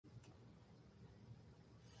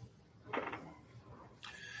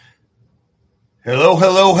Hello,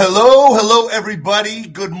 hello, hello, hello, everybody.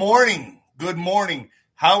 Good morning. Good morning.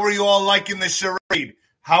 How are you all liking the charade?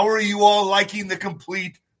 How are you all liking the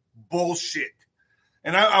complete bullshit?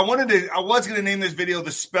 And I was going to name this video,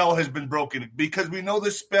 The Spell Has Been Broken, because we know the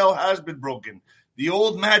spell has been broken. The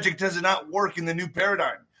old magic does not work in the new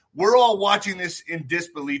paradigm. We're all watching this in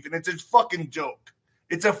disbelief, and it's a fucking joke.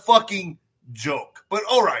 It's a fucking joke. But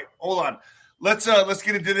all right, hold on. Let's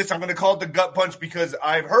get into this. I'm going to call it the gut punch because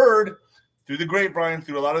I've heard through the grapevine,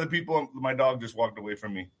 through a lot of the people, my dog just walked away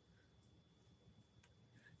from me.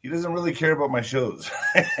 He doesn't really care about my shows.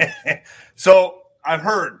 So I've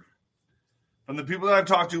heard from the people that I've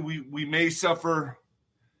talked to, we may suffer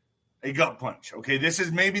a gut punch. Okay, this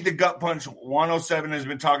is maybe the gut punch 107 has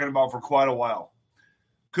been talking about for quite a while.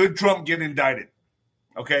 Could Trump get indicted?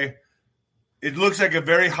 Okay, it looks like a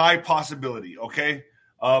very high possibility. Okay.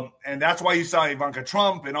 And that's why you saw Ivanka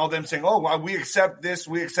Trump and all them saying, oh, well, we accept this,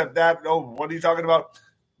 we accept that. Oh, what are you talking about?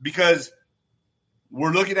 Because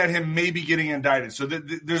we're looking at him maybe getting indicted. So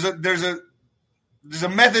there's a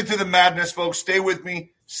method to the madness, folks. Stay with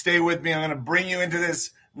me. Stay with me. I'm going to bring you into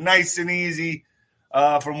this nice and easy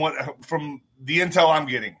from the intel I'm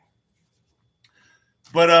getting.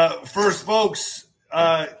 But first, folks,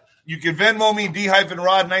 you can Venmo me, D-Rod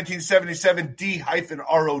 1977, D-Rod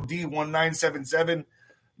 1977.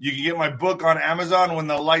 You can get my book on Amazon, When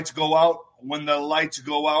the Lights Go Out. When the lights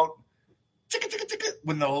go out.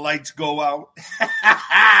 When the lights go out.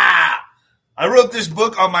 I wrote this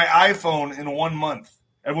book on my iPhone in 1 month.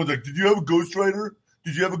 Everyone's like, did you have a ghostwriter?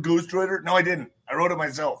 Did you have a ghostwriter? No, I didn't. I wrote it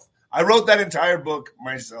myself. I wrote that entire book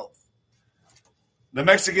myself. The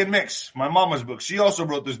Mexican Mix, my mama's book. She also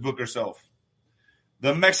wrote this book herself.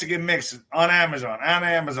 The Mexican Mix on Amazon.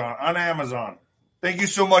 Thank you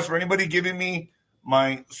so much for anybody giving me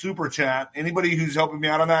my super chat. Anybody who's helping me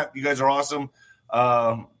out on that, you guys are awesome.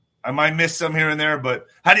 I might miss some here and there, but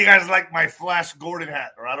how do you guys like my Flash Gordon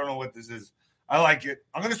hat? Or I don't know what this is. I like it.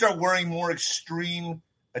 I'm going to start wearing more extreme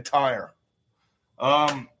attire.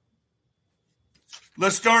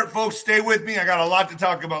 Let's start, folks. Stay with me. I got a lot to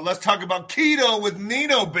talk about. Let's talk about keto with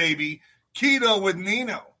Nino, baby. Keto with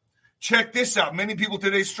Nino. Check this out. Many people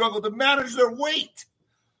today struggle to manage their weight.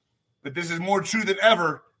 But this is more true than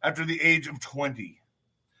ever after the age of 20.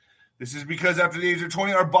 This is because after the age of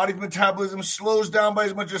 20, our body's metabolism slows down by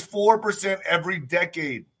as much as 4% every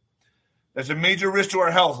decade. That's a major risk to our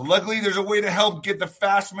health. Luckily, there's a way to help get the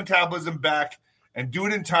fast metabolism back and do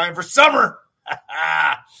it in time for summer.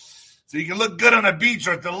 So you can look good on a beach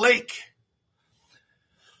or at the lake.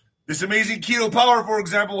 This amazing keto power, for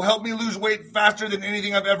example, will help me lose weight faster than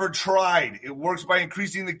anything I've ever tried. It works by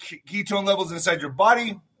increasing the ketone levels inside your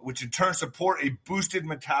body, which in turn support a boosted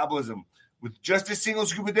metabolism. With just a single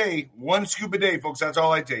scoop a day, 1 scoop a day, folks, that's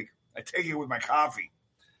all I take. I take it with my coffee.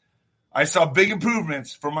 I saw big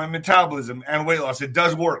improvements for my metabolism and weight loss. It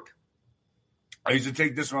does work. I used to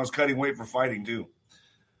take this when I was cutting weight for fighting, too.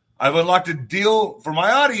 I've unlocked a deal for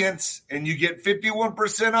my audience, and you get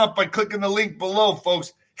 51% off by clicking the link below,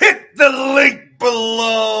 folks. Hit the link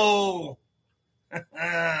below.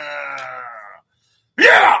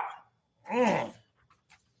 Yeah.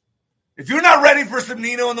 If you're not ready for some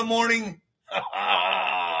Nino in the morning,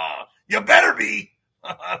 you better be.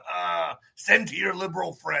 Send to your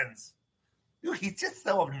liberal friends. Dude, he's just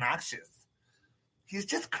so obnoxious. He's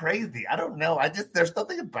just crazy. I don't know. There's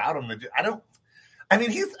something about him that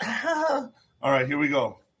he's all right, here we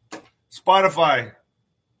go. Spotify.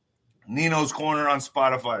 Nino's Corner on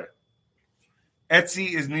Spotify.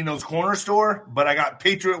 Etsy is Nino's Corner store, but I got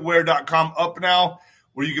patriotwear.com up now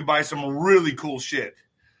where you can buy some really cool shit.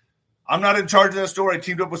 I'm not in charge of that store. I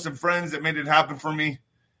teamed up with some friends that made it happen for me,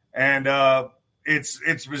 and it's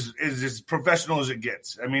as professional as it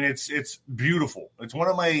gets. I mean, it's beautiful. It's one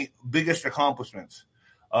of my biggest accomplishments.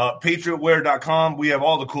 Patriotwear.com. We have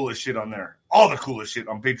all the coolest shit on there. All the coolest shit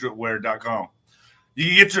on patriotwear.com. You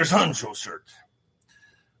can get your Sancho shirt.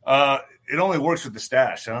 It only works with the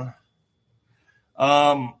stash, huh?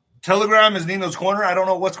 Telegram is Nino's Corner. I don't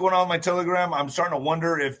know what's going on with my Telegram. I'm starting to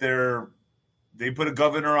wonder if they put a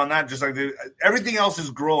governor on that, just like everything else is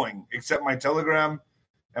growing except my Telegram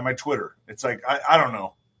and my Twitter. It's like, I don't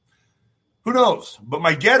know. Who knows? But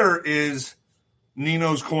my Getter is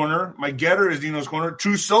Nino's Corner. My Getter is Nino's Corner.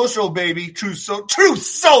 True Social, baby. True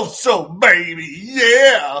Social, baby.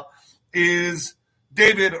 Yeah. Is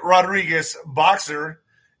David Rodriguez Boxer.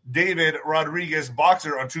 David Rodriguez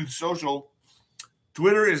Boxer on Truth Social.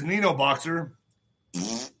 Twitter is Nino Boxer.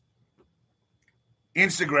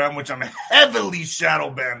 Instagram, which I'm heavily shadow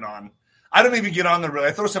banned on. I don't even get on there really.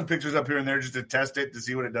 I throw some pictures up here and there just to test it, to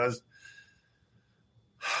see what it does.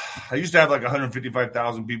 I used to have like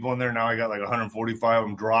 155,000 people in there. Now I got like 145.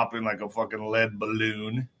 I'm dropping like a fucking lead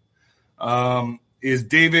balloon. Is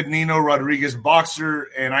David Nino Rodriguez Boxer,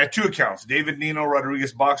 and I have 2 accounts: David Nino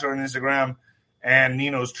Rodriguez Boxer on Instagram and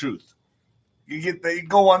Nino's Truth. You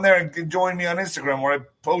go on there and join me on Instagram where I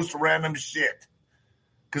post random shit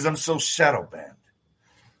because I'm so shadow banned.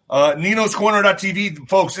 Nino'sCorner.tv,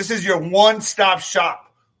 folks. This is your one-stop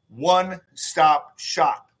shop. One-stop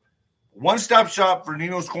shop. One-stop shop for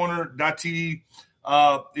Nino'sCorner.tv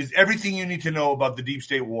is everything you need to know about the Deep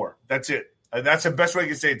State War. That's it. That's the best way I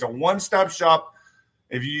can say it. It's a one-stop shop.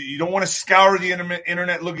 If you don't want to scour the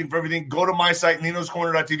internet looking for everything, go to my site,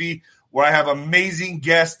 Nino'sCorner.tv, where I have amazing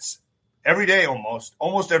guests every day,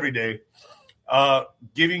 almost every day,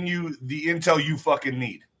 giving you the intel you fucking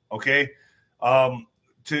need. Okay, on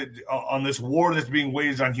this war that's being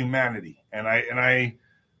waged on humanity, and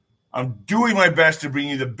I'm doing my best to bring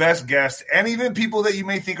you the best guests and even people that you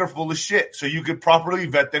may think are full of shit, so you could properly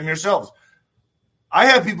vet them yourselves. I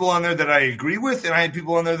have people on there that I agree with, and I have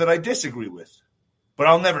people on there that I disagree with. But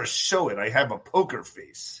I'll never show it. I have a poker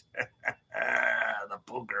face. The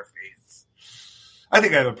poker face. I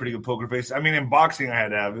think I have a pretty good poker face. I mean, in boxing, I had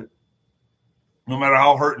to have it. No matter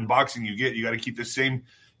how hurt in boxing you get, you got to keep the same.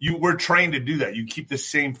 We're trained to do that. You keep the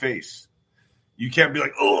same face. You can't be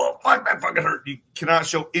like, oh, fuck, that fucking hurt. You cannot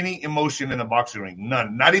show any emotion in the boxing ring.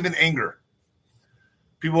 None. Not even anger.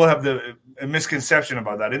 People have a misconception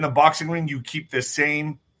about that. In the boxing ring, you keep the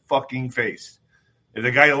same fucking face. If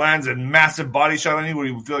the guy lands a massive body shot on you where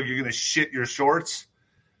you feel like you're going to shit your shorts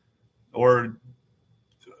or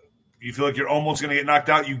you feel like you're almost going to get knocked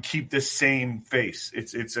out, you keep the same face.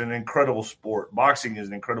 It's an incredible sport. Boxing is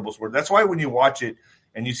an incredible sport. That's why when you watch it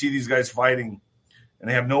and you see these guys fighting and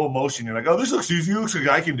they have no emotion, you're like, oh, this looks easy. It looks like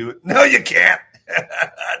I can do it. No, you can't.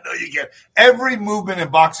 No, you can't. Every movement in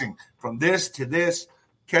boxing, from this to this,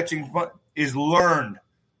 catching is learned,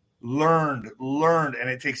 and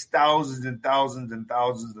it takes thousands and thousands and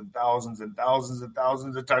thousands and thousands and thousands and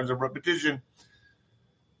thousands of times of repetition.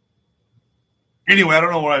 Anyway, I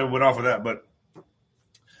don't know where I went off of that, but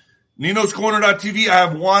Nino'sCorner.tv, I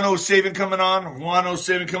have Juan O'Savin coming on. Juan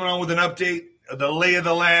O'Savin coming on with an update, the lay of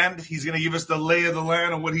the land. He's going to give us the lay of the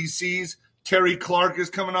land and what he sees. Terry Clark is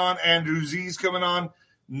coming on. Andrew Z's coming on.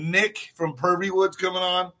 Nick from Pervy Woods coming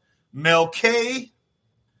on. Mel K,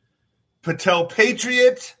 Patel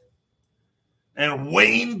Patriot, and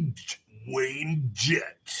Wayne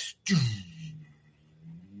Jet.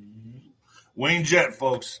 Wayne Jet,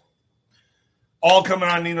 folks. All coming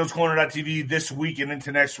on Nino'sCorner.tv this week and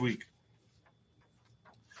into next week.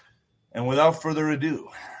 And without further ado,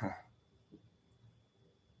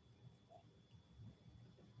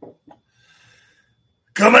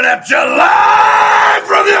 coming at you live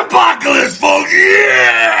from the apocalypse, folks.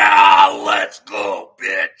 Yeah! Let's go,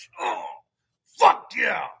 bitch. Oh, fuck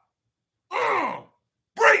yeah.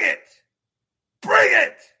 Bring it. Bring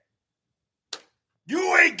it.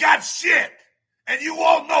 You ain't got shit, and you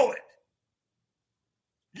all know it.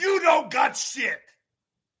 You don't got shit.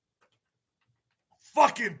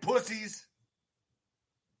 Fucking pussies.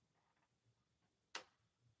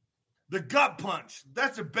 The gut punch.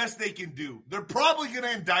 That's the best they can do. They're probably going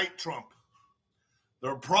to indict Trump.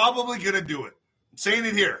 They're probably going to do it. I'm saying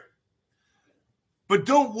it here. But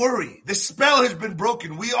don't worry. The spell has been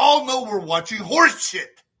broken. We all know we're watching horse shit.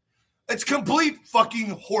 It's complete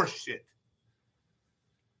fucking horse shit.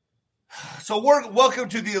 So welcome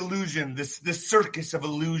to the illusion, this circus of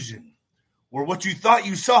illusion, where what you thought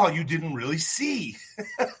you saw, you didn't really see.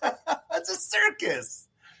 It's a circus.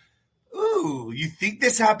 Ooh, you think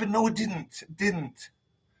this happened? No, it didn't. It didn't.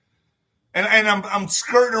 And I'm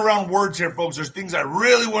skirting around words here, folks. There's things I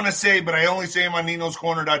really want to say, but I only say them on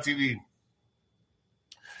Nino'sCorner.tv.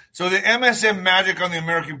 So the MSM magic on the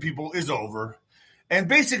American people is over. And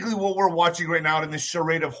basically what we're watching right now in this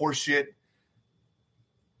charade of horseshit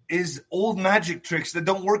is old magic tricks that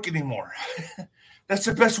don't work anymore. That's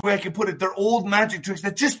the best way I can put it. They're old magic tricks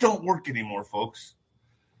that just don't work anymore, folks.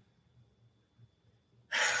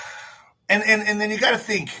 And then you got to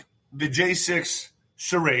think, the J6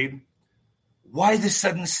 charade, why the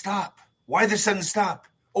sudden stop? Why the sudden stop?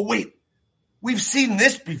 Oh, wait, we've seen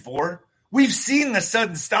this before. We've seen the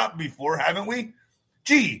sudden stop before, haven't we?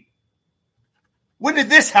 Gee, when did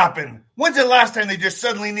this happen? When's the last time they just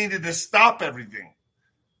suddenly needed to stop everything?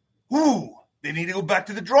 Ooh, they need to go back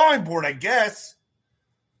to the drawing board, I guess.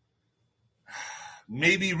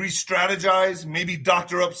 Maybe re-strategize, maybe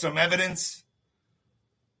doctor up some evidence.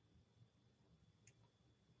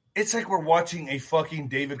 It's like we're watching a fucking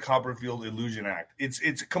David Copperfield illusion act.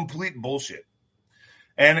 It's complete bullshit.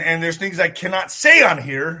 And there's things I cannot say on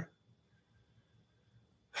here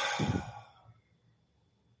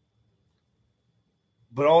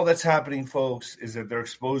But all that's happening, folks, is that they're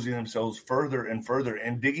exposing themselves further and further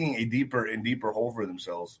and digging a deeper and deeper hole for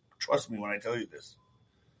themselves. Trust me when I tell you this.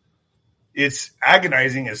 It's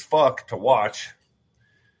agonizing as fuck to watch,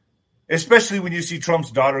 especially when you see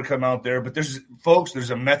Trump's daughter come out there. But there's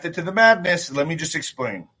a method to the madness. Let me just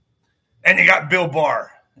explain. And you got Bill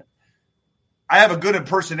Barr. I have a good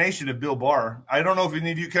impersonation of Bill Barr. I don't know if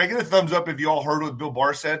any of you – can I get a thumbs up if you all heard what Bill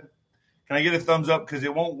Barr said? Can I get a thumbs up? Because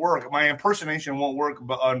it won't work. My impersonation won't work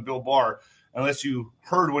on Bill Barr unless you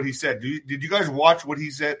heard what he said. Did you guys watch what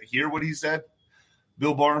he said, hear what he said,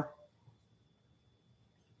 Bill Barr?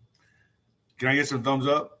 Can I get some thumbs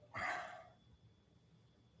up?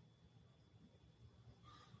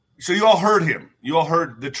 So you all heard him. You all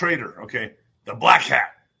heard the traitor, okay? The black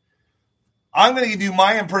hat. I'm going to give you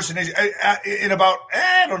my impersonation. In about,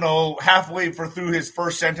 I don't know, halfway through his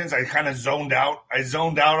first sentence, I kind of zoned out. I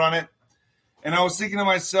zoned out on it. And I was thinking to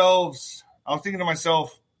myself,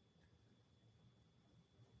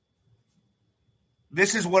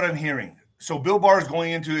 this is what I'm hearing. So Bill Barr is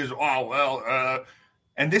going into his,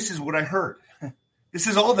 and this is what I heard. This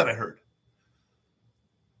is all that I heard.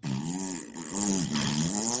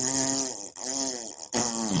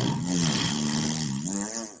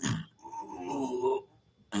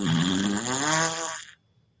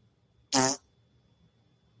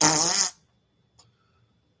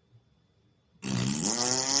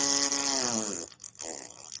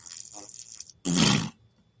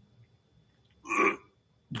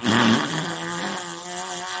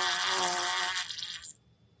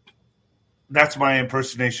 That's my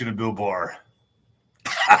impersonation of Bill Barr.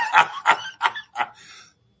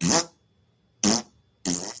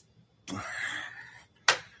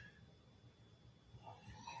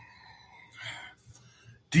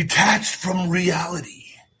 Detached from reality.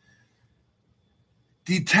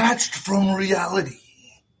 Detached from reality.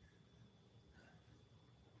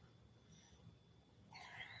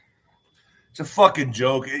 It's a fucking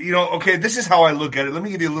joke. You know, okay, this is how I look at it. Let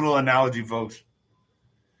me give you a little analogy, folks.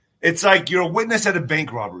 It's like you're a witness at a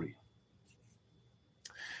bank robbery.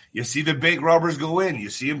 You see the bank robbers go in.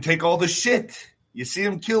 You see them take all the shit. You see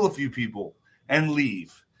them kill a few people and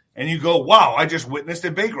leave. And you go, wow, I just witnessed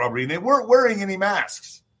a bank robbery. And they weren't wearing any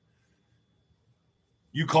masks.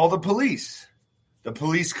 You call the police. The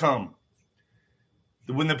police come.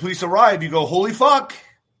 When the police arrive, you go, holy fuck,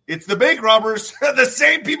 it's the bank robbers. The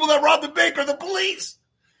same people that robbed the bank are the police.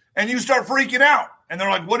 And you start freaking out. And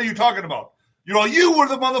they're like, what are you talking about? You know, you were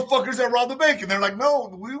the motherfuckers that robbed the bank. And they're like,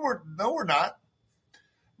 no, we're not.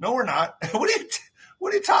 No, we're not.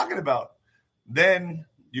 What are you talking about? Then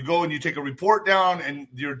you go and you take a report down and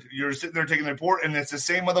you're sitting there taking the report and it's the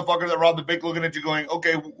same motherfucker that robbed the bank looking at you going,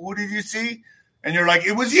 okay, who did you see? And you're like,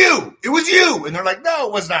 it was you. It was you. And they're like, no,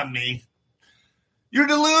 it was not me. You're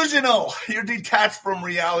delusional. You're detached from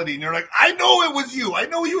reality. And you're like, I know it was you. I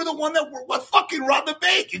know you were the one that fucking robbed the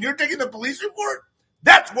bank. And you're taking the police report?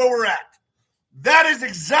 That's where we're at. That is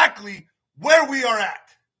exactly where we are at.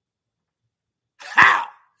 How?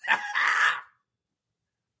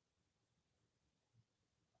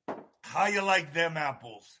 How you like them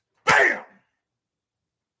apples? Bam!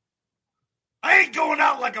 I ain't going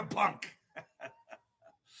out like a punk.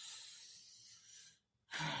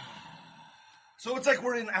 So it's like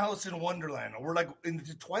we're in Alice in Wonderland, or we're like in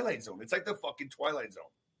the Twilight Zone. It's like the fucking Twilight Zone.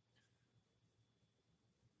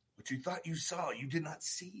 What you thought you saw, you did not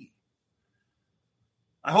see.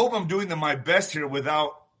 I hope I'm doing my best here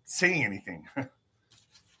without saying anything.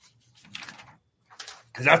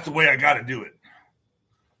 Because that's the way I got to do it.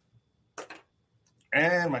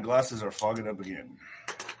 And my glasses are fogging up again.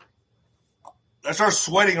 I start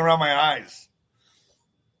sweating around my eyes.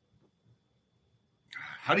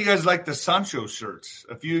 How do you guys like the Sancho shirts?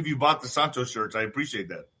 A few of you bought the Sancho shirts. I appreciate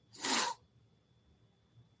that.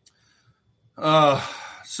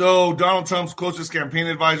 So Donald Trump's closest campaign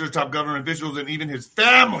advisors, top government officials, and even his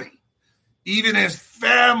family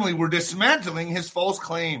were dismantling his false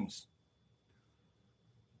claims.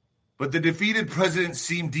 But the defeated president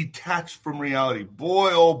seemed detached from reality.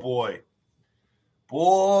 Boy, oh boy.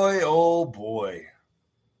 Boy, oh boy.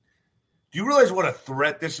 Do you realize what a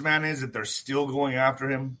threat this man is that they're still going after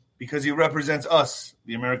him? Because he represents us,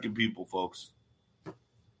 the American people, folks.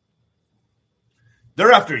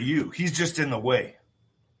 They're after you. He's just in the way.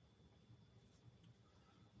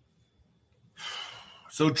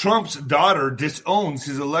 So Trump's daughter disowns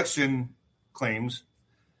his election claims.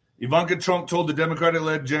 Ivanka Trump told the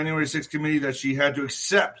Democratic-led January 6th committee that she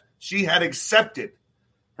had accepted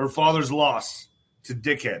her father's loss to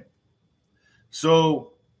Dickhead.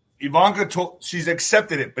 So Ivanka she's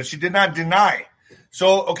accepted it, but she did not deny.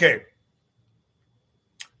 So, okay.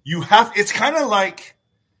 It's kind of like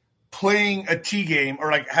playing a T game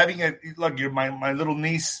or like having my little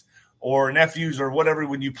niece or nephews or whatever.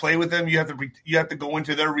 When you play with them, you have to go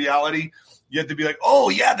into their reality. You have to be like, oh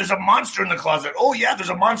yeah, there's a monster in the closet. Oh yeah, there's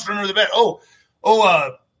a monster under the bed.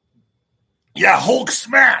 Yeah, Hulk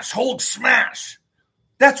smash.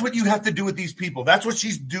 That's what you have to do with these people. That's what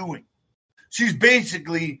she's doing. She's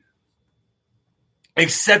basically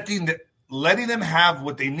accepting that, letting them have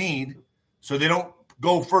what they need so they don't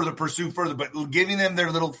pursue further, but giving them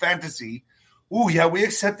their little fantasy. Ooh, yeah, we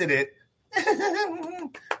accepted it.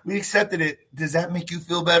 We accepted it. Does that make you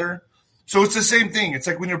feel better? So it's the same thing. It's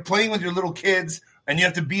like when you're playing with your little kids and you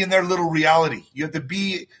have to be in their little reality. You have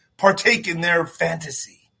to partake in their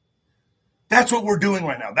fantasy. That's what we're doing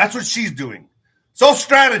right now. That's what she's doing. It's all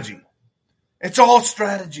strategy. It's all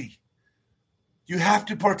strategy. You have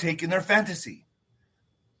to partake in their fantasy.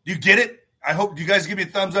 You get it? I hope you guys give me a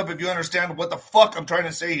thumbs up if you understand what the fuck I'm trying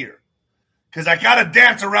to say here. Because I got to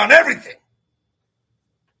dance around everything.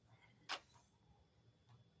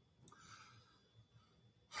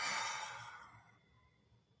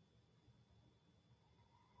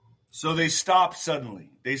 So they stop suddenly.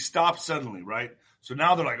 Right? So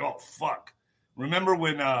now they're like, oh, fuck. Remember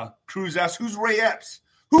when Cruz asked, who's Ray Epps?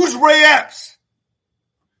 Who's Ray Epps?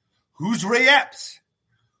 Who's Ray Epps?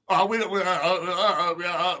 Yeah,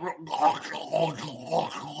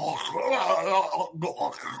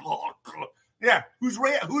 who's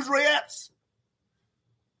Ray Epps?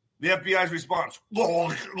 The FBI's response, I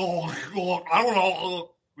don't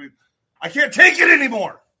know. I can't take it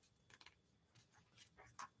anymore.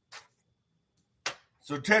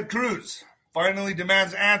 So Ted Cruz finally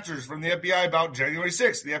demands answers from the FBI about January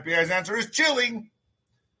 6th. The FBI's answer is chilling.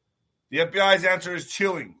 The FBI's answer is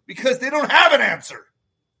chilling because they don't have an answer.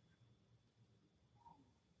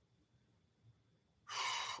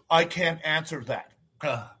 I can't answer that.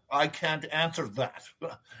 I can't answer that.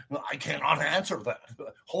 I cannot answer that.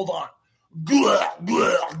 Hold on.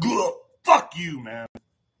 Fuck you, man.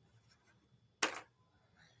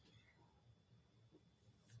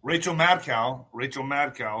 Rachel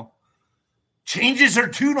Madcow changes her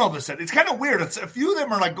tune all of a sudden. It's kind of weird. A few of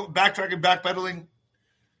them are like backtracking, backpedaling.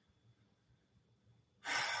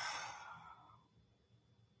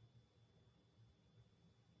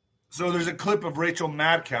 So there's a clip of Rachel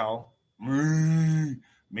Madcow.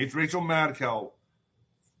 Rachel Madcow.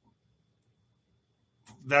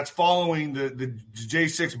 That's following the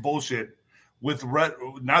J6 bullshit with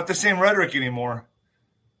not the same rhetoric anymore.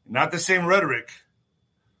 Not the same rhetoric.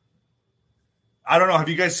 I don't know. Have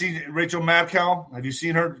you guys seen Rachel Madcow? Have you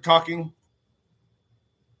seen her talking?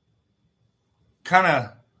 Kind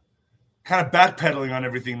of backpedaling on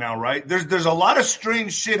everything now, right? There's a lot of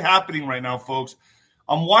strange shit happening right now, folks.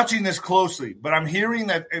 I'm watching this closely, but I'm hearing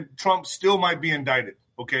that Trump still might be indicted,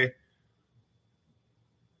 okay?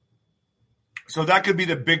 So that could be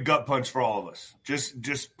the big gut punch for all of us.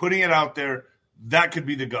 Just putting it out there, that could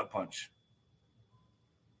be the gut punch.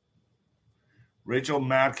 Rachel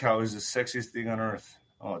Madcow is the sexiest thing on earth.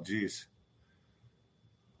 Oh, geez.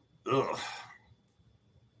 Ugh.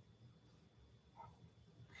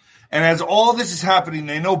 And as all this is happening,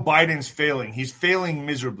 they know Biden's failing. He's failing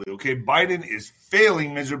miserably, okay? Biden is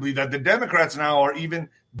failing miserably that the Democrats now are even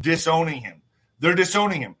disowning him. They're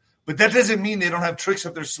disowning him. But that doesn't mean they don't have tricks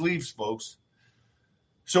up their sleeves, folks.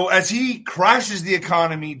 So as he crashes the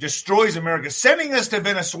economy, destroys America, sending us to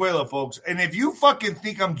Venezuela, folks, and if you fucking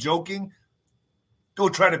think I'm joking, go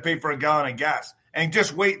try to pay for a gallon of gas and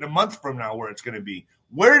just wait a month from now where it's going to be.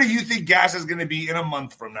 Where do you think gas is going to be in a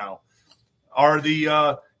month from now? Are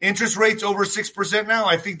the interest rates over 6% now?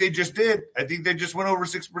 I think they just did. I think they just went over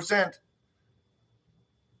 6%.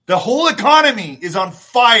 The whole economy is on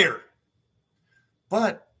fire.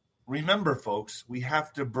 But remember, folks, we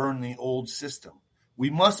have to burn the old system. We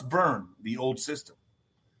must burn the old system.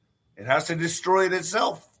 It has to destroy it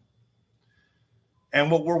itself. And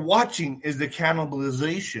what we're watching is the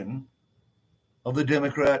cannibalization of the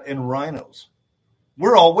Democrat and rhinos.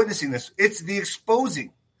 We're all witnessing this. It's the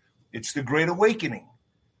exposing. It's the Great Awakening.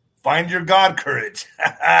 Find your God courage.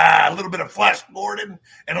 A little bit of Flash Gordon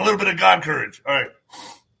and a little bit of God courage. All right.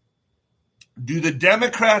 Do the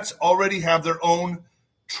Democrats already have their own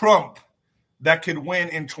Trump that could win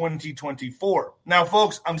in 2024? Now,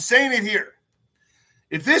 folks, I'm saying it here.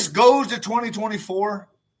 If this goes to 2024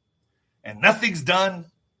 and nothing's done,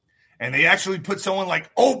 and they actually put someone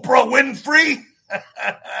like Oprah Winfrey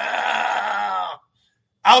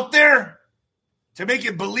out there to make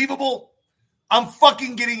it believable, I'm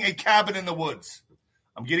fucking getting a cabin in the woods.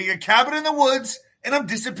 I'm getting a cabin in the woods, and I'm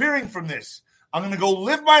disappearing from this. I'm going to go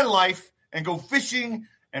live my life and go fishing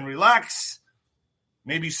and relax.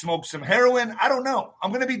 Maybe smoke some heroin. I don't know.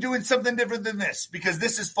 I'm going to be doing something different than this because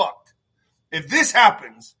this is fucked. If this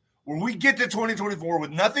happens, where we get to 2024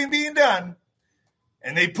 with nothing being done,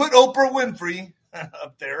 and they put Oprah Winfrey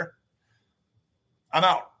up there, I'm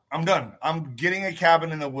out. I'm done. I'm getting a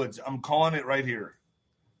cabin in the woods. I'm calling it right here.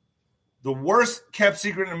 The worst kept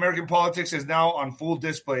secret in American politics is now on full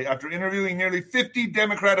display. After interviewing nearly 50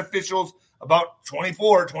 Democrat officials about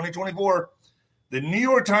 2024, the New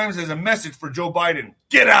York Times has a message for Joe Biden.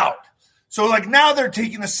 Get out. So, now they're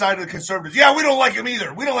taking the side of the conservatives. Yeah, we don't like him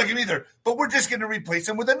either. We don't like him either. But we're just going to replace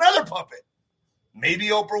him with another puppet. Maybe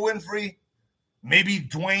Oprah Winfrey. Maybe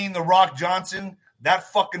Dwayne The Rock Johnson.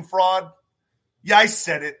 That fucking fraud. Yeah, I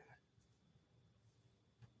said it.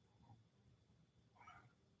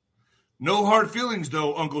 No hard feelings,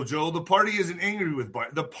 though, Uncle Joe. The party isn't angry with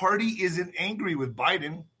Biden. The party isn't angry with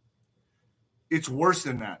Biden. It's worse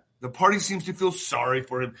than that. The party seems to feel sorry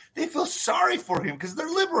for him. They feel sorry for him because they're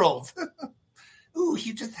liberals. Ooh,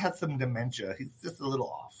 he just has some dementia. He's just a little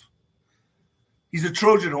off. He's a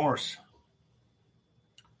Trojan horse.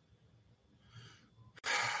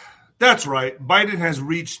 That's right. Biden has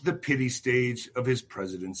reached the pity stage of his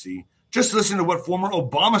presidency. Just listen to what former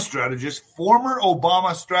Obama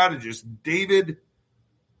strategist David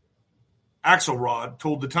Axelrod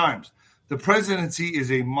told the Times. The presidency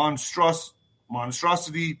is a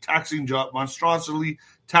monstrosity taxing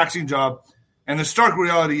job, and the stark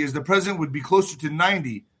reality is the president would be closer to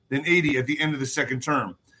 90 than 80 at the end of the second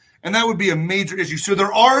term. And that would be a major issue. So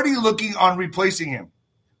they're already looking on replacing him.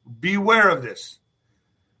 Beware of this.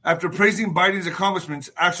 After praising Biden's accomplishments,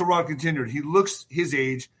 Axelrod continued, he looks his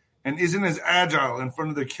age and isn't as agile in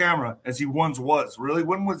front of the camera as he once was. Really?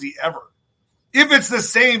 When was he ever? If it's the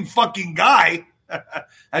same fucking guy,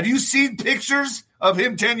 have you seen pictures of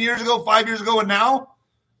him 10 years ago, 5 years ago, and now?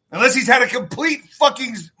 Unless he's had a complete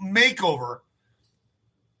fucking makeover,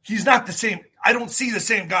 he's not the same. I don't see the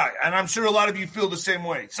same guy, and I'm sure a lot of you feel the same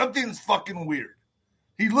way. Something's fucking weird.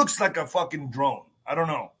 He looks like a fucking drone. I don't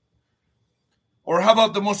know. Or how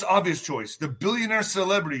about the most obvious choice? The billionaire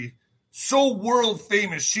celebrity, so world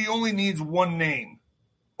famous, she only needs one name.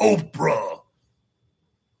 Oprah.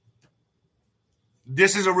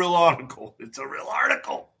 This is a real article. It's a real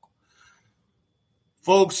article.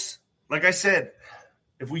 Folks, like I said,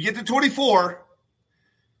 if we get to 24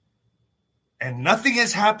 and nothing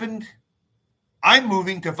has happened, I'm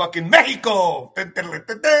moving to fucking Mexico.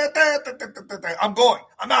 I'm going.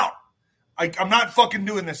 I'm out. I'm not fucking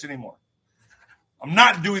doing this anymore. I'm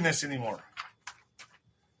not doing this anymore.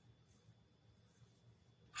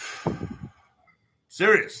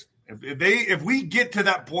 Serious. If we get to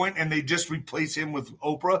that point and they just replace him with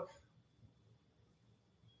Oprah,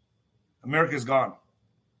 America's gone.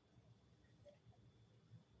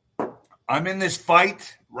 I'm in this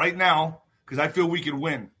fight right now because I feel we can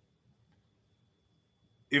win.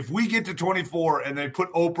 If we get to 24 and they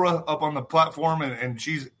put Oprah up on the platform and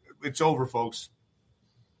it's over, folks.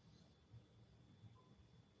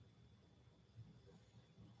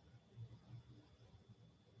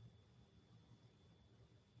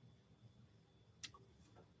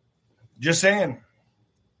 Just saying.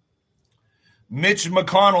 Mitch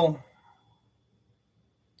McConnell,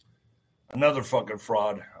 another fucking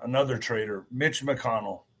fraud, another traitor. Mitch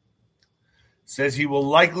McConnell says he will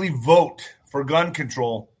likely vote for gun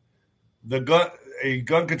control, a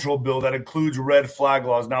gun control bill that includes red flag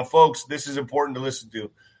laws. Now, folks, this is important to listen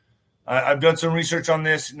to. I've done some research on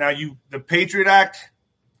this. Now, the Patriot Act,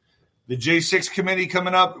 the J6 committee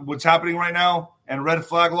coming up, what's happening right now, and red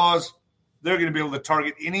flag laws, they're going to be able to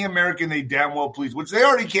target any American they damn well please, which they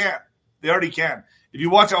already can. They already can. If you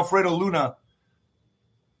watch Alfredo Luna,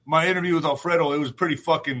 my interview with Alfredo, it was pretty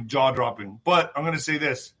fucking jaw-dropping. But I'm going to say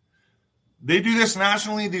this. They do this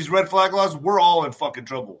nationally, these red flag laws, we're all in fucking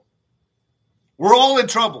trouble. We're all in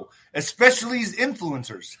trouble, especially these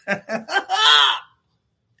influencers.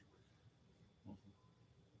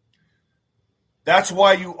 That's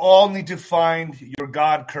why you all need to find your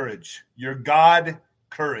God courage. Your God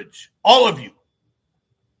courage. All of you.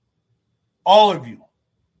 All of you.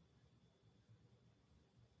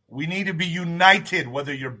 We need to be united,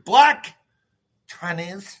 whether you're black,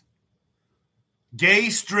 Chinese, gay,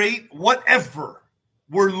 straight, whatever.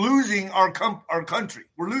 We're losing our country.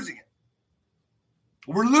 We're losing it.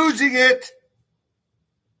 We're losing it.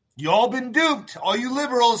 You all been duped. All you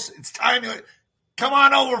liberals, it's time to come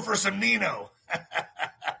on over for some Nino.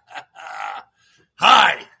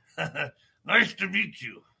 Hi. Nice to meet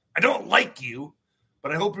you. I don't like you,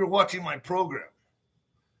 but I hope you're watching my program.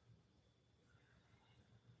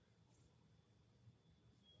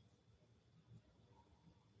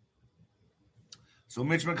 So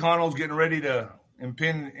Mitch McConnell's getting ready to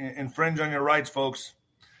infringe on your rights, folks.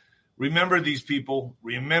 Remember these people.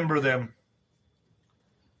 Remember them.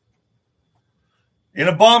 In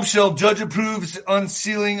a bombshell, judge approves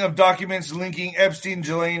unsealing of documents linking Epstein,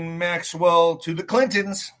 Ghislaine Maxwell to the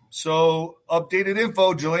Clintons. So, updated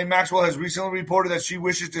info, Ghislaine Maxwell has recently reported that she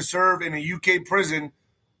wishes to serve in a UK prison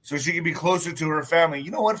so she can be closer to her family.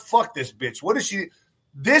 You know what? Fuck this bitch. What is she?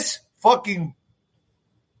 This fucking...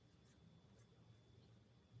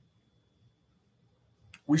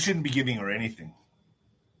 We shouldn't be giving her anything.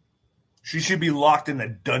 She should be locked in a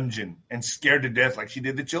dungeon and scared to death like she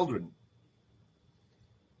did the children.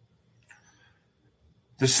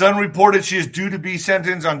 The Sun reported she is due to be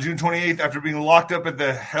sentenced on June 28th after being locked up at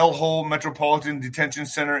the Hellhole Metropolitan Detention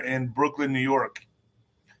Center in Brooklyn, New York.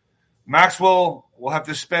 Maxwell will have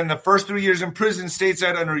to spend the first 3 years in prison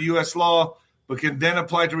stateside under U.S. law, but can then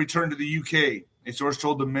apply to return to the U.K., a source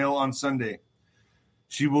told the Mail on Sunday.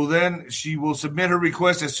 She will submit her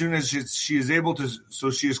request as soon as she is able to,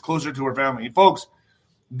 so she is closer to her family. And folks,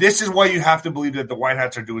 this is why you have to believe that the White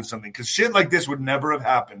Hats are doing something, because shit like this would never have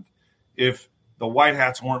happened if the White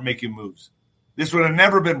Hats weren't making moves. This would have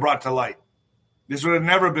never been brought to light.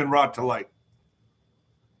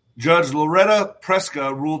 Judge Loretta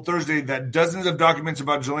Preska ruled Thursday that dozens of documents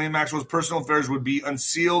about Ghislaine Maxwell's personal affairs would be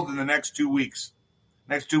unsealed in the next 2 weeks.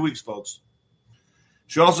 Next 2 weeks, folks.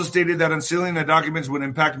 She also stated that unsealing the documents would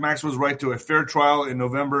impact Maxwell's right to a fair trial in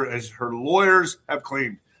November, as her lawyers have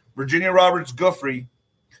claimed. Virginia Roberts Guthrie,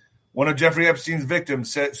 one of Jeffrey Epstein's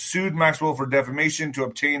victims, sued Maxwell for defamation to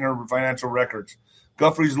obtain her financial records.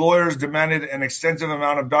 Guthrie's lawyers demanded an extensive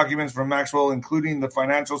amount of documents from Maxwell, including the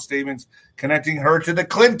financial statements connecting her to the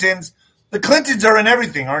Clintons. The Clintons are in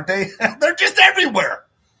everything, aren't they? They're just everywhere.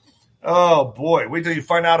 Oh, boy. Wait till you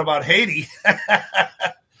find out about Haiti.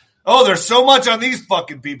 Oh, there's so much on these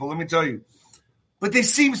fucking people, let me tell you. But they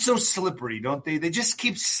seem so slippery, don't they? They just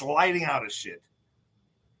keep sliding out of shit.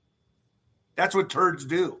 That's what turds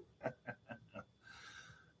do.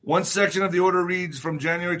 One section of the order reads, from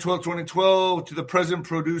January 12, 2012 to the present,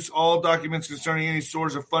 produce all documents concerning any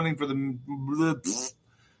source of funding for the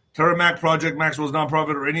Terramac Project, Maxwell's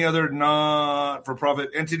nonprofit, or any other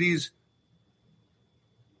not-for-profit entities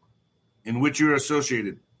in which you are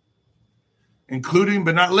associated, including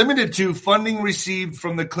but not limited to funding received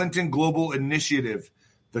from the Clinton Global Initiative,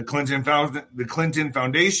 the Clinton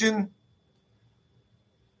Foundation,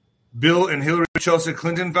 Bill and Hillary Chelsea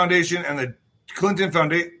Clinton Foundation, and the Clinton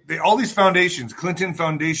Foundation. All these foundations, Clinton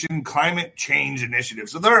Foundation Climate Change Initiative.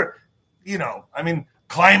 So they're,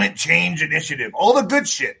 Climate Change Initiative, all the good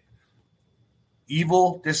shit.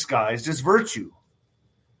 Evil disguised as virtue.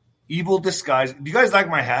 Evil disguised. Do you guys like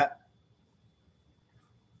my hat?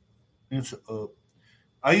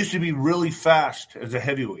 I used to be really fast as a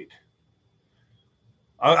heavyweight.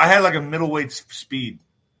 I had like a middleweight speed,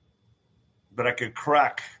 but I could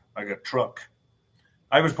crack like a truck.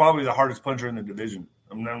 I was probably the hardest puncher in the division.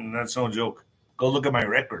 That's no joke. Go look at my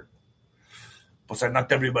record. Plus, I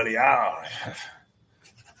knocked everybody out.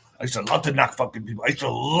 I used to love to knock fucking people. I used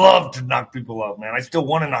to love to knock people out, man. I still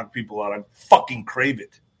want to knock people out. I fucking crave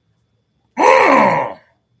it.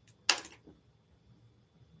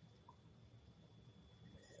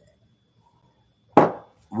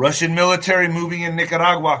 Russian military moving in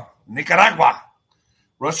Nicaragua.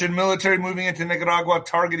 Russian military moving into Nicaragua,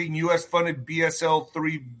 targeting U.S.-funded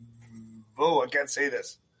BSL-3. Oh, I can't say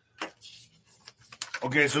this.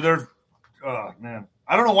 Okay, so they're... Oh, man.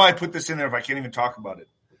 I don't know why I put this in there if I can't even talk about it.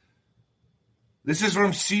 This is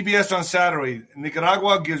from CBS on Saturday.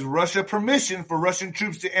 Nicaragua gives Russia permission for Russian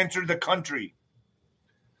troops to enter the country.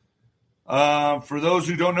 For those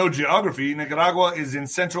who don't know geography, Nicaragua is in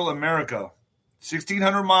Central America,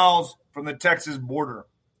 1,600 miles from the Texas border.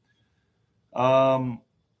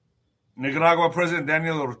 Nicaragua President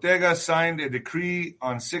Daniel Ortega signed a decree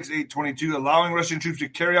on 6/8/22 allowing Russian troops to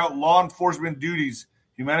carry out law enforcement duties,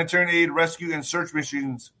 humanitarian aid, rescue, and search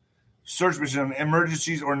missions on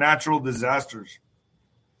emergencies or natural disasters.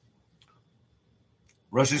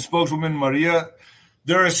 Russian spokeswoman Maria,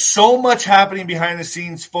 there is so much happening behind the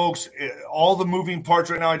scenes, folks. All the moving parts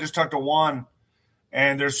right now. I just talked to Juan,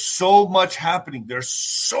 and there's so much happening. There's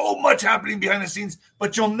so much happening behind the scenes,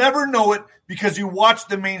 but you'll never know it because you watch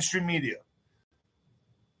the mainstream media.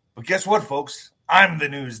 But guess what, folks? I'm the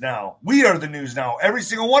news now. We are the news now. Every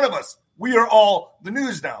single one of us. We are all the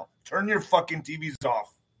news now. Turn your fucking TVs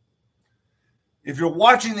off. If you're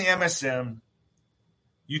watching the MSM,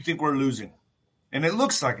 you think we're losing. And it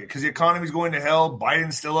looks like it because the economy's going to hell.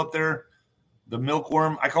 Biden's still up there. The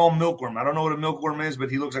milkworm. I call him milkworm. I don't know what a milkworm is, but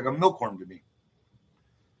he looks like a milkworm to me.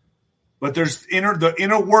 But there's the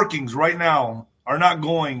inner workings right now are not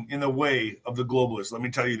going in the way of the globalists. Let me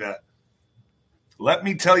tell you that. Let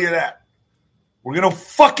me tell you that. We're going to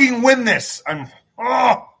fucking win this.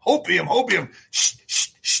 Hopium. Shh.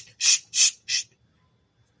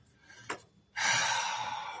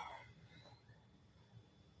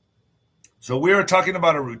 So we are talking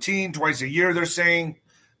about a routine twice a year, they're saying.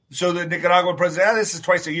 So the Nicaraguan president, this is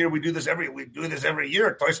twice a year. We do this every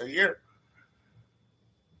year, twice a year.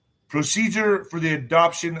 Procedure for the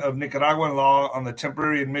adoption of Nicaraguan law on the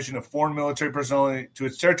temporary admission of foreign military personnel to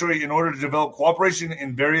its territory in order to develop cooperation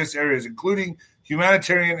in various areas, including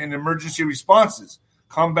humanitarian and emergency responses,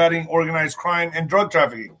 combating organized crime and drug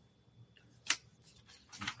trafficking.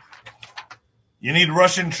 You need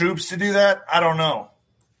Russian troops to do that? I don't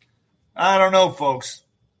know, folks.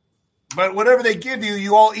 But whatever they give you,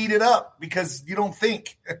 you all eat it up because you don't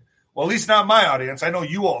think. Well, at least not my audience. I know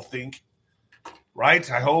you all think.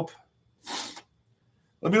 Right? I hope.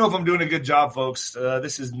 Let me know if I'm doing a good job, folks.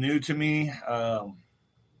 This is new to me. I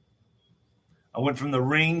went from the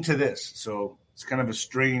ring to this, so it's kind of a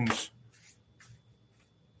strange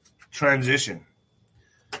transition.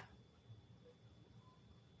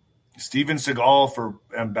 Steven Seagal for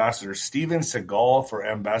ambassador.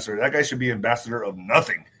 That guy should be ambassador of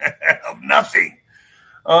nothing. Of nothing.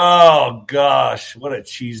 Oh, gosh. What a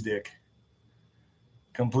cheese dick.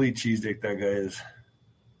 Complete cheese dick that guy is.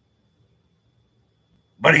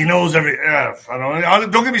 But he knows don't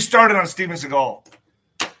get me started on Steven Seagal.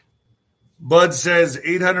 Bud says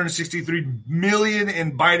 $863 million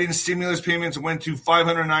in Biden stimulus payments went to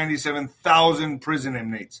 597,000 prison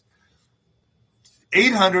inmates.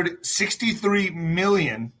 $863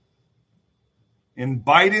 million in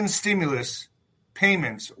Biden stimulus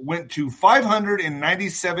payments went to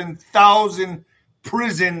 597,000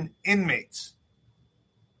 prison inmates.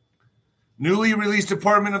 Newly released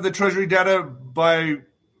Department of the Treasury data by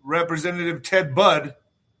Representative Ted Budd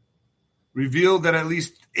revealed that at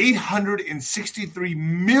least $863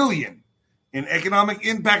 million in economic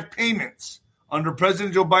impact payments under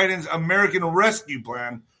President Joe Biden's American Rescue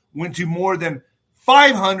Plan went to more than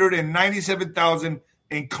 597,000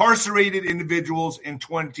 incarcerated individuals in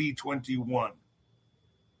 2021.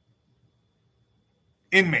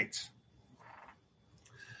 Inmates.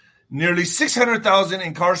 Nearly 600,000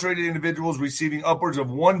 incarcerated individuals receiving upwards of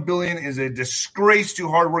 $1 billion is a disgrace to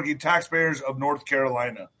hardworking taxpayers of North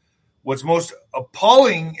Carolina. What's most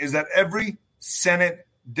appalling is that every Senate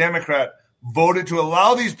Democrat voted to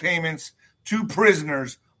allow these payments to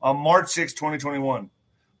prisoners on March 6, 2021.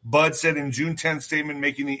 Budd said in June 10th statement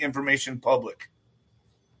making the information public.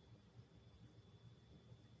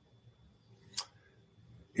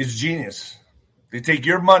 It's genius. They take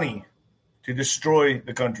your money to destroy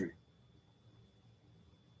the country.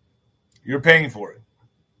 You're paying for it.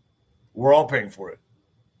 We're all paying for it.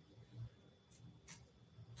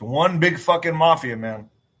 It's one big fucking mafia, man.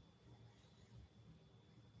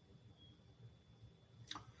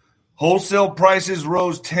 Wholesale prices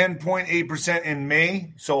rose 10.8% in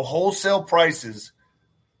May. So wholesale prices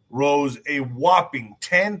rose a whopping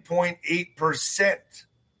 10.8%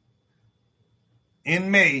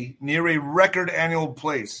 in May, near a record annual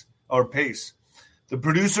pace. The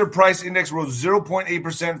producer price index rose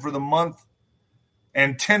 0.8% for the month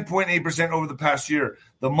and 10.8% over the past year.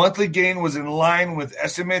 The monthly gain was in line with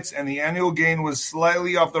estimates, and the annual gain was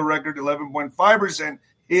slightly off the record 11.5%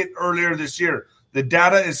 hit earlier this year. The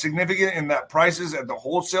data is significant in that prices at the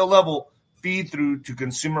wholesale level feed through to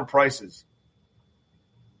consumer prices.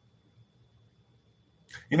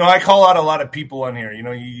 You know, I call out a lot of people on here. You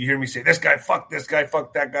know, you hear me say, this guy, fuck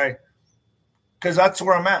that guy. Because that's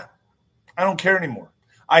where I'm at. I don't care anymore.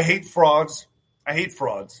 I hate frauds. I hate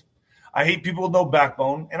people with no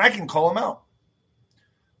backbone, and I can call them out.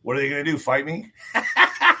 What are they going to do, fight me?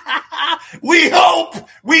 We hope.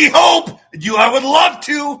 I would love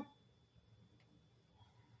to.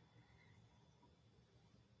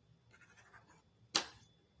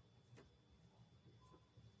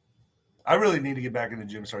 I really need to get back in the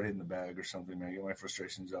gym, start hitting the bag or something, man. Get my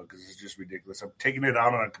frustrations out because it's just ridiculous. I'm taking it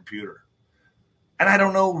out on a computer. And I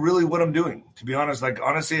don't know really what I'm doing, to be honest. Like,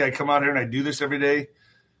 honestly, I come out here and I do this every day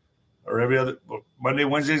or every other Monday,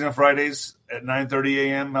 Wednesdays, and Fridays at 9:30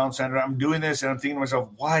 a.m. Mountain Standard. I'm doing this, and I'm thinking to myself,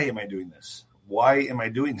 why am I doing this? Why?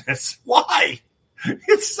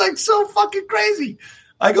 It's like so fucking crazy.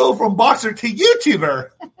 I go from boxer to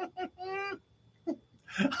YouTuber.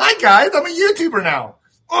 Hi, guys. I'm a YouTuber now.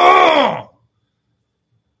 Oh!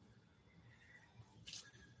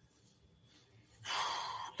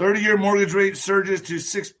 30-year mortgage rate surges to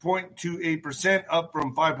 6.28%, up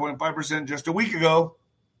from 5.5% just a week ago.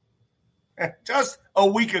 A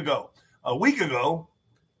week ago,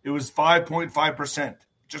 It was 5.5%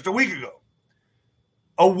 just a week ago.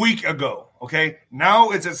 A week ago, okay? Now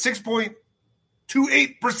it's at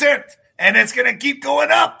 6.28%, and it's going to keep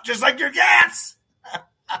going up, just like your gas.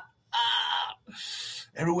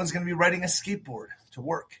 Everyone's going to be riding a skateboard to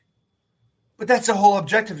work. But that's the whole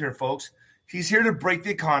objective here, folks. He's here to break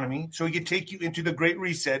the economy so he can take you into the Great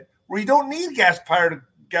Reset where you don't need gas-powered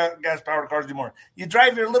cars anymore. You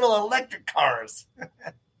drive your little electric cars.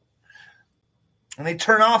 And they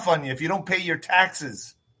turn off on you if you don't pay your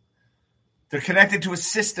taxes. They're connected to a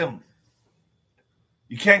system.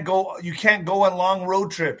 You can't go on long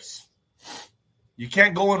road trips. You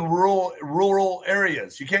can't go in rural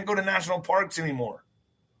areas. You can't go to national parks anymore.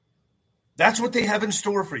 That's what they have in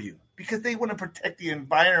store for you because they want to protect the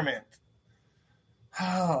environment.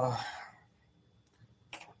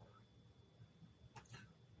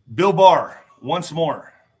 Bill Barr, once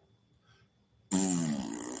more.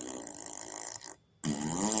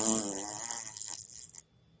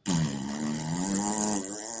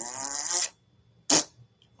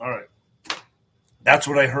 All right. That's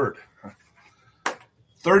what I heard.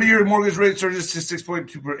 30-year mortgage rate surges to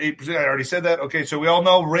 6.28%. I already said that. Okay, so we all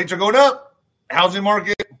know rates are going up. Housing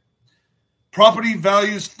market. Property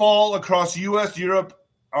values fall across U.S., Europe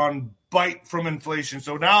on bite from inflation.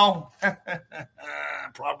 So now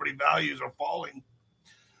property values are falling.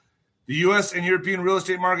 The U.S. and European real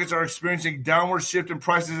estate markets are experiencing downward shift in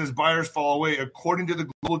prices as buyers fall away, according to the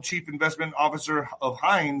global chief investment officer of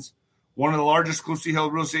Hines, one of the largest closely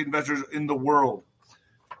held real estate investors in the world.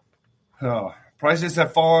 Prices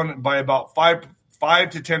have fallen by about 5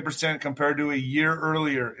 to 10% compared to a year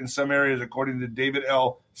earlier in some areas, according to David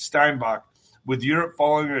L. Steinbach, with Europe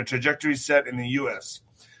following a trajectory set in the U.S.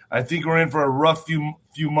 I think we're in for a rough few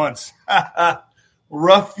months.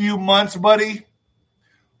 Rough few months, buddy.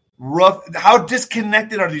 Rough. How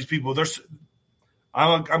disconnected are these people?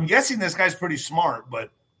 I'm guessing this guy's pretty smart,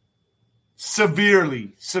 but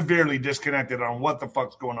severely disconnected on what the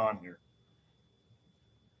fuck's going on here.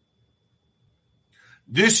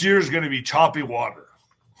 This year is going to be choppy water.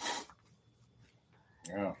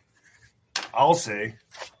 Yeah. I'll say.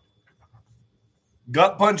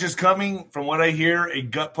 Gut punch is coming. From what I hear, a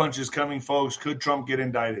gut punch is coming, folks. Could Trump get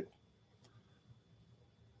indicted?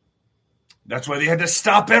 That's why they had to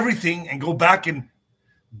stop everything and go back and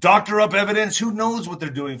doctor up evidence. Who knows what they're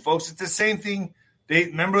doing, folks? It's the same thing.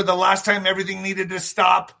 Remember the last time everything needed to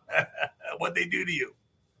stop? What they do to you.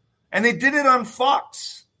 And they did it on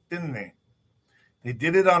Fox, didn't they? They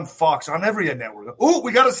did it on Fox, on every network. Oh,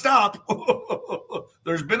 we got to stop.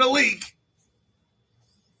 There's been a leak.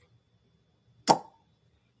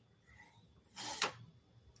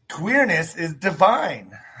 Queerness is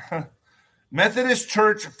divine. Methodist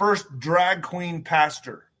Church first drag queen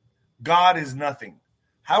pastor. God is nothing.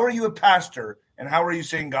 How are you a pastor and how are you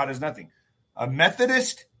saying God is nothing? A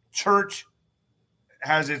Methodist church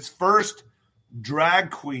has its first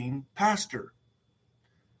drag queen pastor.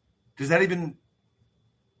 Does that even...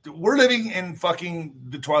 We're living in fucking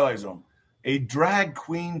the Twilight Zone. A drag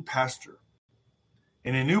queen pastor.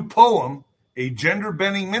 In a new poem, a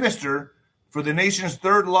gender-bending minister for the nation's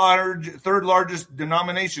third largest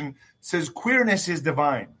denomination says queerness is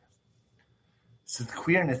divine. Says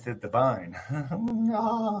queerness is divine.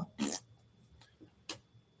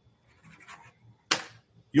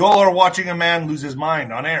 You all are watching a man lose his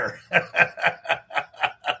mind on air.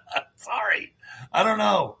 Sorry. I don't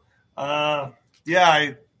know.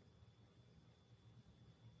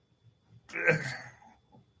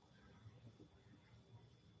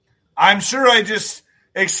 I'm sure I just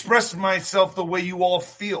expressed myself the way you all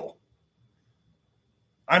feel.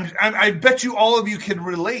 I bet you all of you can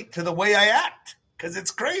relate to the way I act because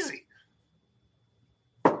it's crazy.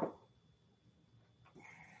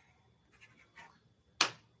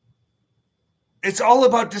 It's all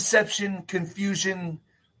about deception, confusion,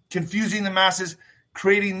 confusing the masses,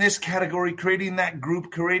 creating this category, creating that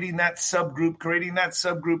group, creating that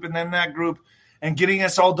subgroup, and then that group, and getting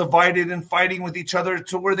us all divided and fighting with each other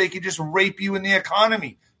to where they can just rape you in the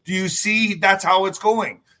economy. Do you see that's how it's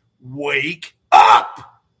going? Wake up!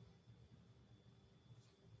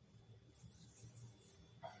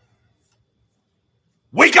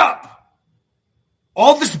 Wake up!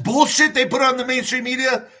 All this bullshit they put on the mainstream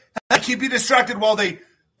media, they keep you distracted while they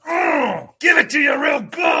give it to you real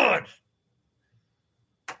good.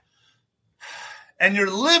 And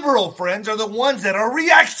your liberal friends are the ones that are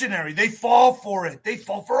reactionary. They fall for it. They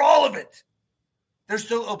fall for all of it. They're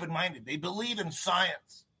so open-minded. They believe in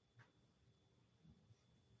science.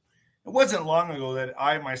 It wasn't long ago that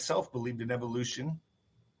I myself believed in evolution.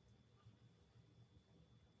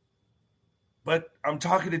 But I'm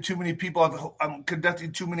talking to too many people. I'm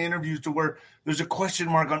conducting too many interviews to where there's a question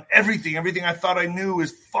mark on everything. Everything I thought I knew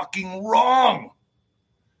is fucking wrong.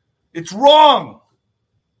 It's wrong.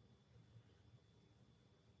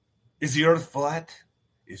 Is the earth flat?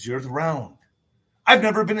 Is the earth round? I've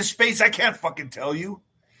never been to space. I can't fucking tell you.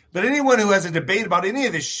 But anyone who has a debate about any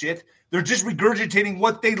of this shit, they're just regurgitating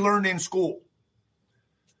what they learned in school.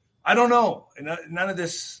 I don't know. None of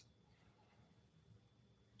this.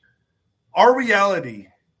 Our reality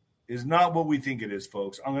is not what we think it is,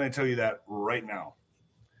 folks. I'm going to tell you that right now.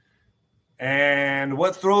 And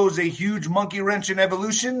what throws a huge monkey wrench in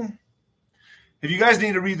evolution? If you guys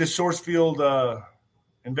need to read the Source Field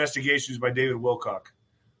Investigations by David Wilcock,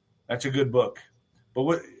 that's a good book. But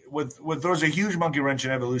what throws a huge monkey wrench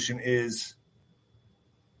in evolution is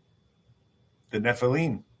the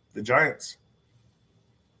Nephilim, the giants.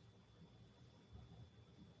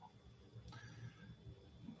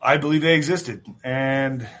 I believe they existed.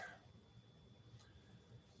 And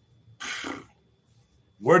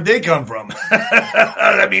where'd they come from?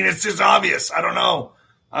 I mean, it's just obvious. I don't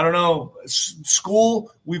know.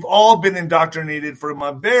 School, we've all been indoctrinated from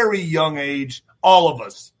a very young age, all of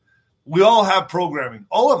us. We all have programming,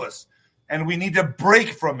 all of us. And we need to break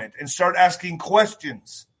from it and start asking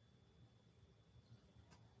questions.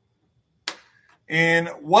 In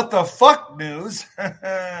What the Fuck News,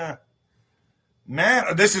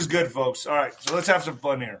 man, this is good, folks. All right, so let's have some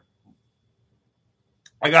fun here.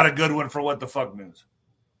 I got a good one for What the Fuck News.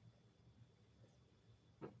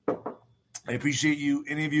 I appreciate you,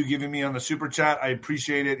 any of you giving me on the super chat. I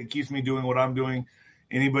appreciate it. It keeps me doing what I'm doing.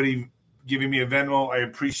 Anybody giving me a Venmo, I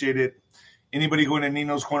appreciate it. Anybody going to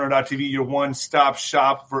ninoscorner.tv, your one-stop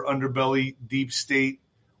shop for underbelly, deep state,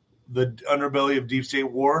 the underbelly of deep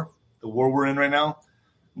state war, the war we're in right now.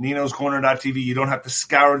 ninoscorner.tv. You don't have to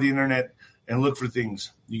scour the internet and look for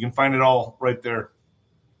things. You can find it all right there.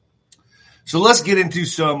 So let's get into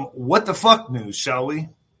some what the fuck news, shall we?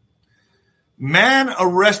 Man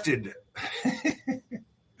arrested.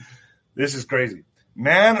 This is crazy.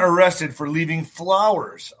 Man arrested for leaving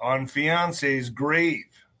flowers on fiance's grave.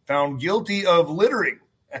 Found guilty of littering.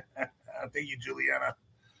 Thank you, Juliana.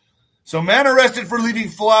 So man arrested for leaving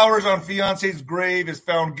flowers on fiance's grave is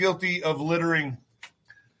found guilty of littering.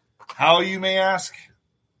 How, you may ask?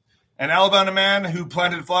 An Alabama man who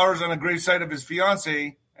planted flowers on a gravesite of his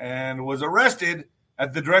fiancée and was arrested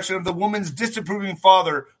at the direction of the woman's disapproving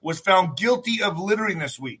father was found guilty of littering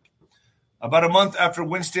this week. About a month after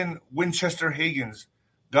Winston Winchester Higgins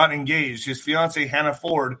got engaged, his fiancée Hannah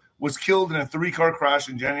Ford was killed in a 3-car crash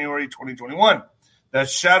in January 2021 that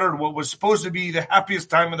shattered what was supposed to be the happiest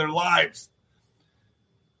time of their lives.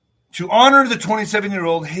 To honor the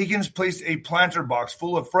 27-year-old, Higgins placed a planter box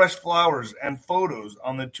full of fresh flowers and photos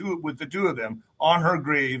with the two of them on her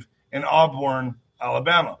grave in Auburn,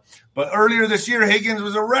 Alabama. But earlier this year, Higgins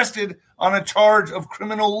was arrested on a charge of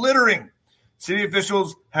criminal littering. City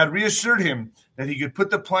officials had reassured him that he could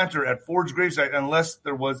put the planter at Ford's gravesite unless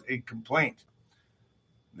there was a complaint.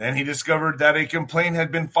 Then he discovered that a complaint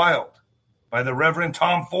had been filed by the Reverend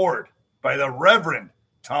Tom Ford,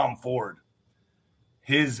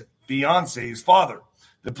 his fiance's father.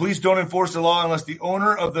 The police don't enforce the law unless the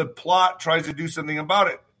owner of the plot tries to do something about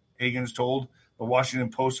it, Higgins told the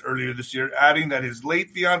Washington Post earlier this year, adding that his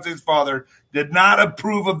late fiance's father did not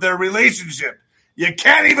approve of their relationship. You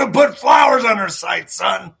can't even put flowers on her site,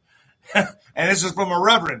 son. And this is from a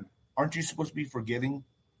reverend. Aren't you supposed to be forgiving?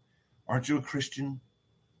 Aren't you a Christian?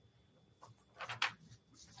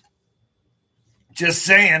 Just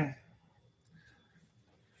saying.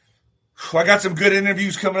 I got some good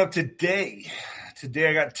interviews coming up today. Today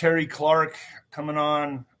I got Terry Clark coming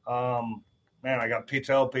on. I got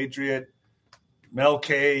Patel Patriot, Mel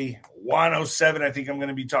K, 107. I think I'm going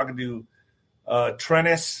to be talking to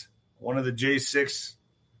Trennis, one of the J6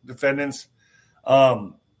 defendants.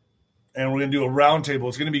 And we're going to do a roundtable.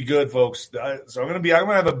 It's going to be good, folks. So I'm going to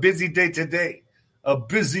have a busy day today.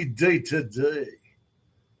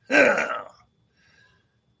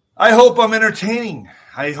 I hope I'm entertaining.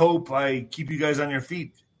 I hope I keep you guys on your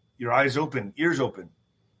feet, your eyes open, ears open.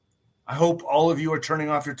 I hope all of you are turning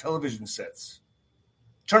off your television sets.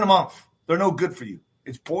 Turn them off. They're no good for you.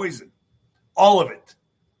 It's poison. All of it.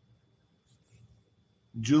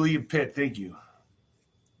 Julia Pitt, thank you.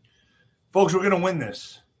 Folks, we're going to win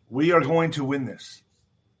this. We are going to win this.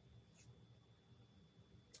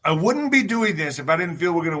 I wouldn't be doing this if I didn't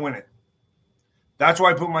feel we're going to win it. That's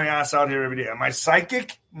why I put my ass out here every day. Am I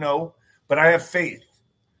psychic? No, but I have faith.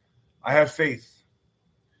 I have faith.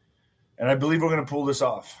 And I believe we're going to pull this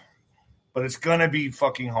off. But it's going to be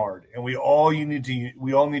fucking hard. And we all need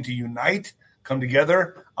to unite Come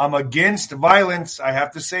together. I'm against violence. I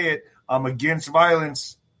have to say it. I'm against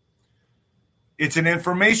violence. It's an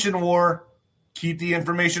information war. Keep the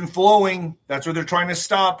information flowing. That's what they're trying to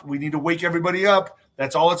stop. We need to wake everybody up.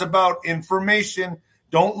 That's all it's about. Information.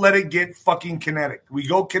 Don't let it get fucking kinetic. We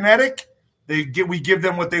go kinetic, we give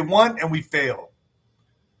them what they want, and we fail.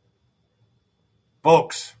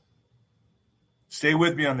 Folks, stay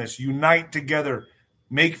with me on this. Unite together.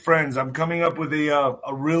 Make friends. I'm coming up with a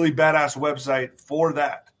really badass website for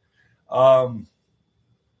that.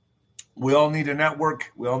 We all need to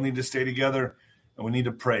network. We all need to stay together, and we need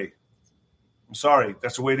to pray. I'm sorry.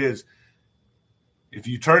 That's the way it is. If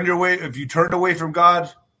you turned away from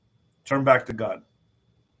God, turn back to God.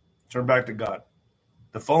 Turn back to God.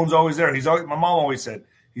 The phone's always there. My mom always said,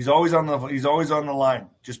 he's always on the line.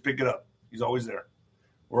 Just pick it up. He's always there.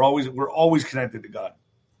 We're always connected to God.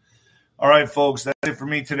 All right, folks, that's it for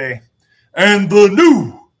me today. And the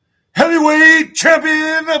new heavyweight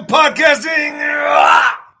champion of podcasting.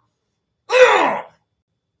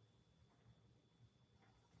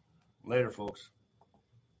 Later, folks.